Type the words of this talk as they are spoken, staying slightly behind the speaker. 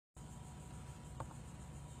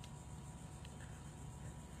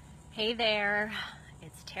Hey there,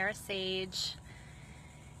 it's Tara Sage,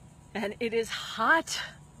 and it is hot.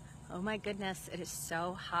 Oh my goodness, it is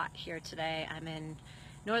so hot here today. I'm in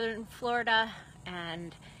northern Florida,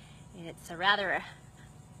 and it's a rather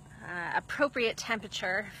appropriate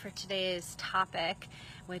temperature for today's topic,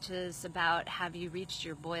 which is about have you reached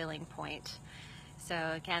your boiling point.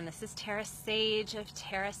 So again, this is Tara Sage of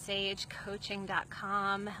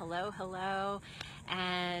TaraSageCoaching.com. Hello.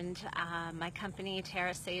 And my company,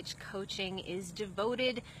 Tara Sage Coaching, is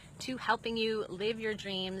devoted to helping you live your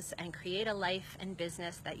dreams and create a life and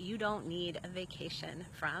business that you don't need a vacation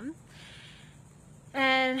from.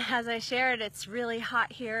 And as I shared, it's really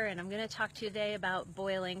hot here, and I'm going to talk to you today about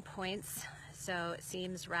boiling points. So it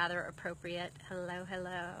seems rather appropriate. Hello.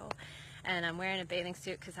 And I'm wearing a bathing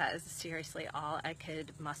suit because that is seriously all I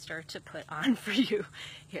could muster to put on for you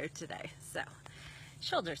here today. So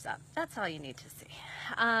shoulders up, that's all you need to see.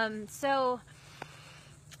 So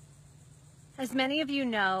as many of you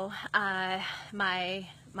know, my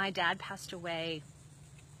dad passed away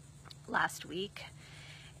last week,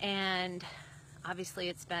 and obviously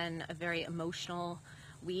it's been a very emotional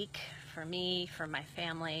week for me, for my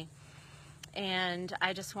family. And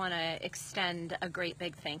I just want to extend a great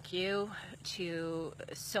big thank you to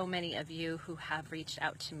so many of you who have reached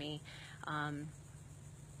out to me.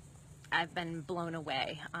 I've been blown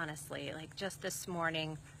away, honestly. Like just this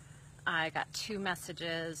morning, I got 2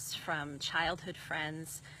 messages from childhood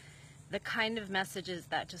friends, the kind of messages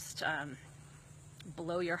that just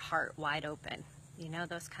blow your heart wide open. You know,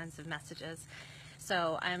 those kinds of messages.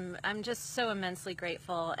 So I'm just so immensely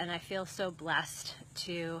grateful, and I feel so blessed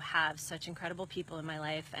to have such incredible people in my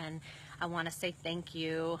life, and I want to say thank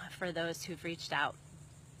you for those who've reached out.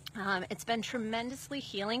 It's been tremendously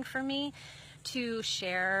healing for me to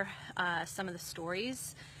share some of the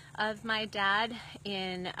stories of my dad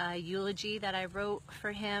in a eulogy that I wrote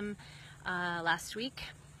for him last week.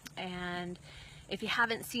 And if you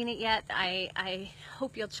haven't seen it yet, I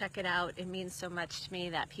hope you'll check it out. It means so much to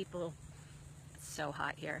me that people, it's so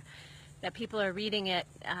hot here, that people are reading it.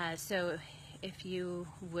 So if you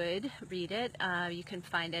would read it, you can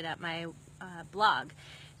find it at my blog,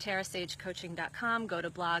 TaraSageCoaching.com. Go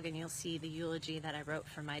to blog and you'll see the eulogy that I wrote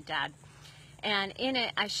for my dad. And in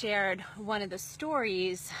it, I shared one of the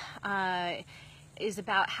stories is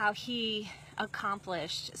about how he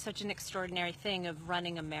accomplished such an extraordinary thing of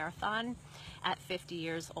running a marathon at 50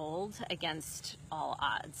 years old against all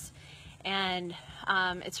odds. And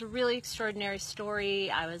it's a really extraordinary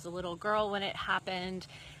story. I was a little girl when it happened.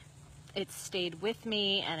 It stayed with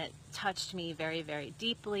me, and it touched me very, very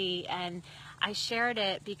deeply. And I shared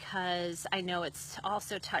it because I know it's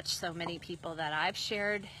also touched so many people that I've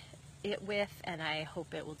shared it with, and I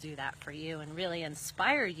hope it will do that for you and really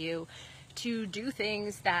inspire you to do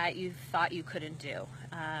things that you thought you couldn't do,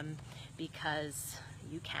 because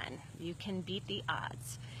you can beat the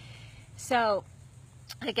odds. So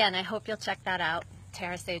again, I hope you'll check that out,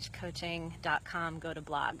 TaraSageCoaching.com. Go to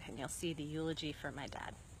blog and you'll see the eulogy for my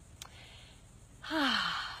dad.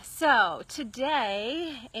 So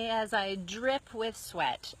today, as I drip with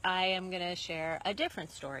sweat, I am going to share a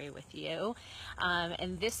different story with you.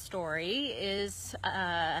 And this story is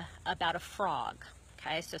about a frog.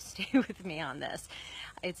 Okay, so stay with me on this.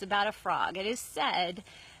 It's about a frog. It is said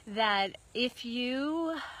that if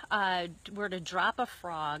you were to drop a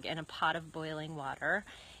frog in a pot of boiling water,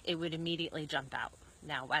 it would immediately jump out.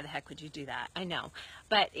 Now, why the heck would you do that? I know.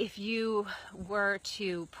 But if you were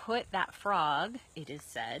to put that frog, it is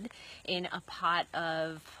said, in a pot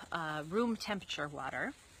of room temperature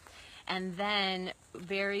water, and then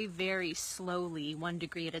very, very slowly, 1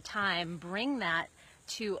 degree at a time, bring that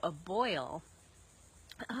to a boil,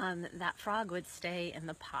 that frog would stay in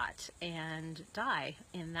the pot and die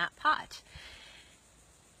in that pot.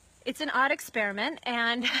 It's an odd experiment,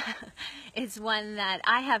 and it's one that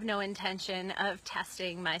I have no intention of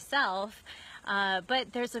testing myself,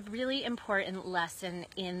 but there's a really important lesson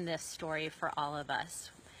in this story for all of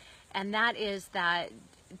us. And that is that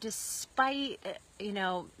despite,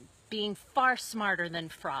 being far smarter than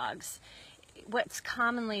frogs, what's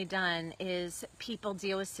commonly done is people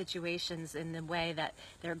deal with situations in the way that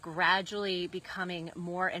they're gradually becoming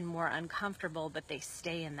more and more uncomfortable, but they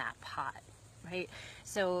stay in that pot. Right?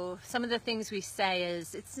 So some of the things we say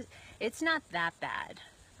is, it's not that bad,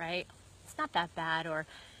 right? It's not that bad, or,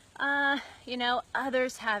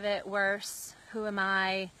 others have it worse. Who am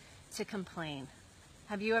I to complain?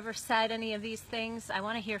 Have you ever said any of these things? I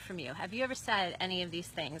want to hear from you. Have you ever said any of these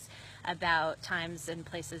things about times and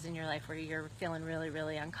places in your life where you're feeling really,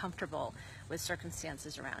 really uncomfortable with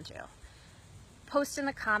circumstances around you? Post in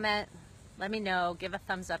the comment. Let me know. Give a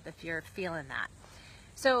thumbs up if you're feeling that.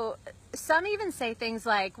 So some even say things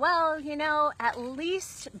like, well, you know, at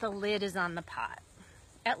least the lid is on the pot.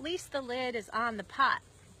 At least the lid is on the pot.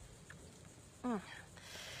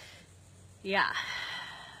 Yeah.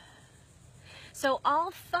 So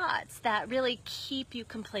all thoughts that really keep you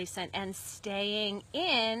complacent and staying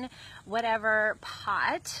in whatever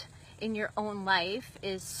pot in your own life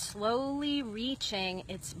is slowly reaching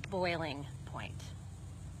its boiling point.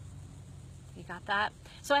 You got that?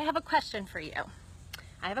 So I have a question for you.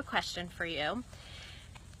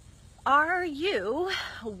 Are you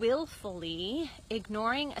willfully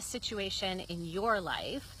ignoring a situation in your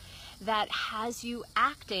life that has you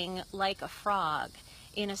acting like a frog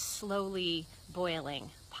in a slowly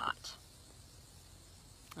boiling pot?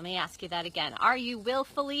 Let me ask you that again. Are you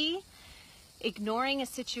willfully ignoring a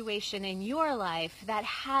situation in your life that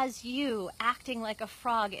has you acting like a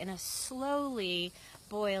frog in a slowly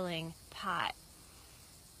boiling pot?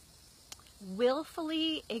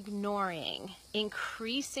 Willfully ignoring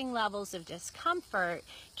increasing levels of discomfort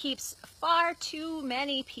keeps far too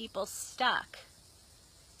many people stuck,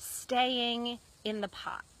 staying in the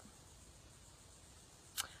pot.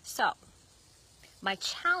 So, my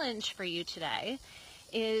challenge for you today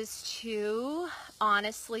is to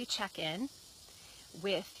honestly check in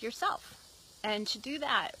with yourself, and to do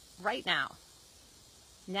that right now.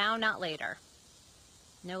 Now, not later.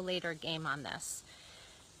 No later game on this.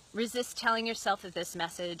 Resist telling yourself that this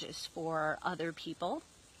message is for other people,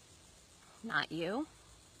 not you.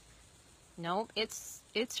 No, it's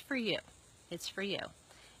for you. It's for you.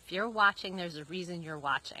 If you're watching, there's a reason you're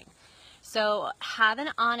watching. So have an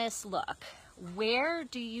honest look. Where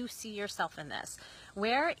do you see yourself in this?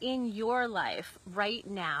 Where in your life right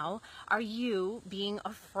now are you being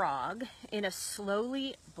a frog in a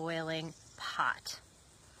slowly boiling pot?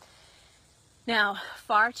 Now,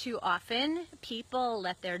 far too often, people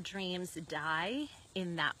let their dreams die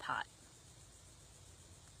in that pot.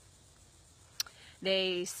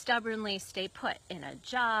 They stubbornly stay put in a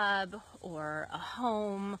job or a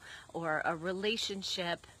home or a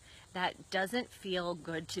relationship that doesn't feel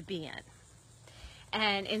good to be in.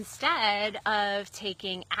 And instead of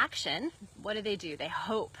taking action, what do? They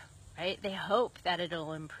hope, right? They hope that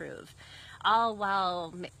it'll improve, all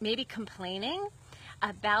while maybe complaining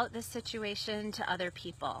about the situation to other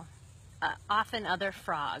people, often other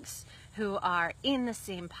frogs who are in the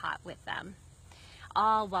same pot with them,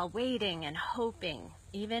 all while waiting and hoping,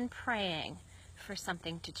 even praying for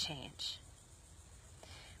something to change.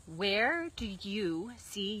 Where do you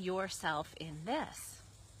see yourself in this?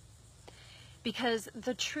 Because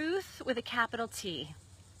the truth with a capital T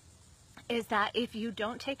is that if you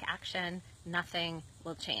don't take action, nothing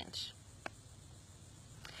will change.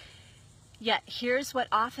 Yet here's what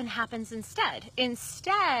often happens instead.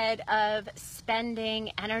 Instead of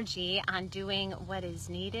spending energy on doing what is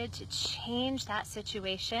needed to change that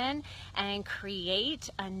situation and create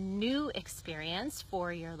a new experience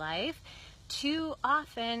for your life, too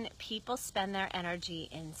often people spend their energy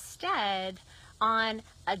instead on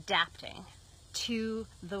adapting to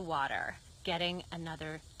the water, getting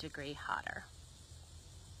another degree hotter.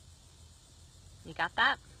 You got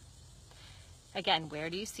that? Again, where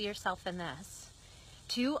do you see yourself in this?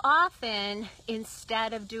 Too often,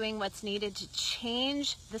 instead of doing what's needed to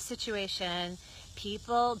change the situation,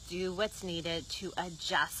 people do what's needed to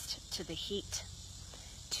adjust to the heat,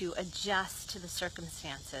 to adjust to the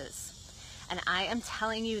circumstances. And I am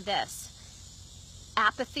telling you this,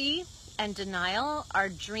 apathy and denial are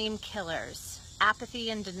dream killers. Apathy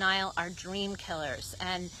and denial are dream killers.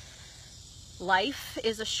 And life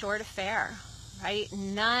is a short affair. Right?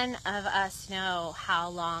 None of us know how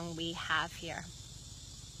long we have here.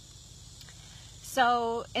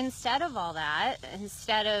 So instead of all that,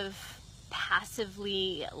 instead of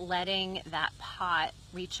passively letting that pot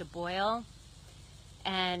reach a boil,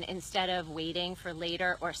 and instead of waiting for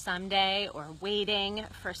later or someday, or waiting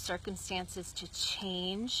for circumstances to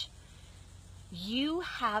change, you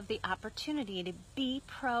have the opportunity to be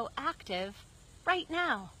proactive right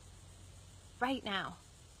now. Right now.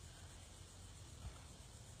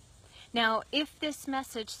 Now, if this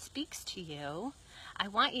message speaks to you, I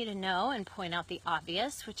want you to know and point out the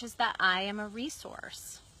obvious, which is that I am a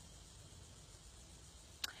resource.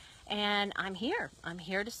 And I'm here. I'm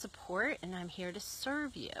here to support and I'm here to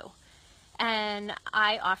serve you. And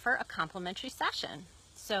I offer a complimentary session.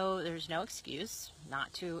 So there's no excuse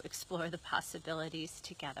not to explore the possibilities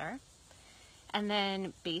together. And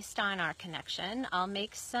then based on our connection, I'll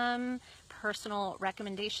make some personal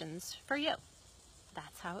recommendations for you.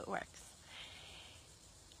 That's how it works.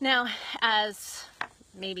 Now, as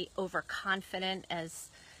maybe overconfident as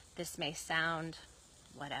this may sound,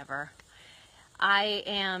 whatever, I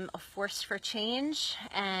am a force for change,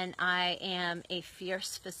 and I am a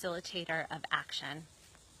fierce facilitator of action.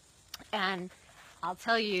 And I'll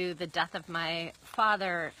tell you, the death of my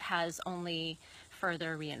father has only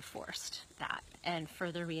further reinforced that, and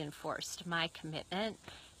further reinforced my commitment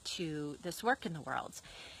to this work in the world.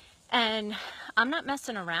 And I'm not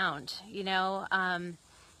messing around,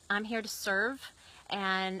 I'm here to serve,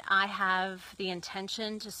 and I have the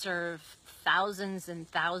intention to serve thousands and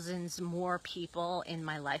thousands more people in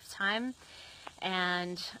my lifetime.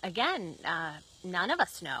 And again, none of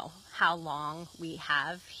us know how long we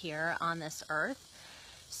have here on this earth.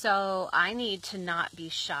 So I need to not be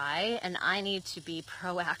shy, and I need to be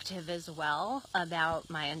proactive as well about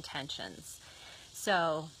my intentions.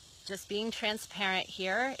 So just being transparent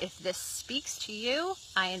here, if this speaks to you,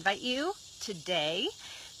 I invite you today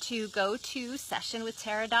to go to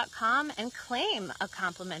sessionwithtara.com and claim a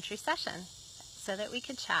complimentary session so that we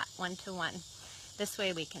can chat one-to-one. This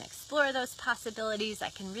way we can explore those possibilities. I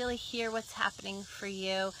can really hear what's happening for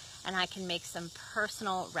you, and I can make some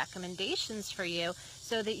personal recommendations for you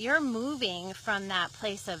so that you're moving from that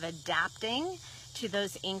place of adapting to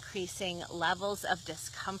those increasing levels of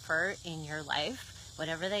discomfort in your life,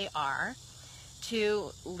 whatever they are,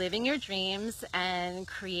 to living your dreams and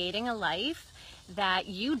creating a life that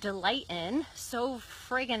you delight in so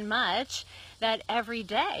friggin' much that every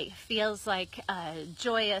day feels like a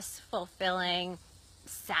joyous, fulfilling,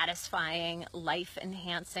 satisfying,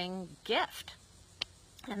 life-enhancing gift.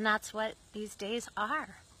 And that's what these days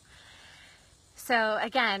are. So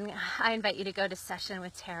again, I invite you to go to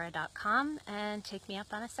sessionwithtara.com and take me up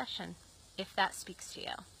on a session if that speaks to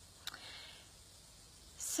you.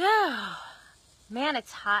 So, man,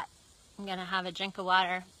 it's hot. I'm gonna have a drink of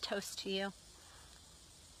water. Toast to you.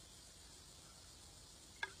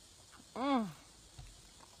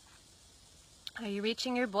 Are you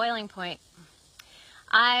reaching your boiling point?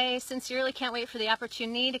 I sincerely can't wait for the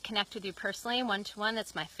opportunity to connect with you personally, one-to-one.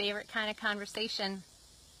 That's my favorite kind of conversation.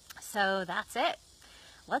 So that's it.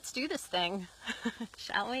 Let's do this thing,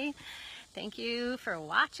 shall we? Thank you for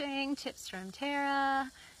watching Tips from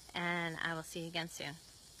Tara, and I will see you again soon.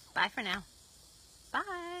 Bye for now.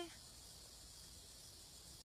 Bye.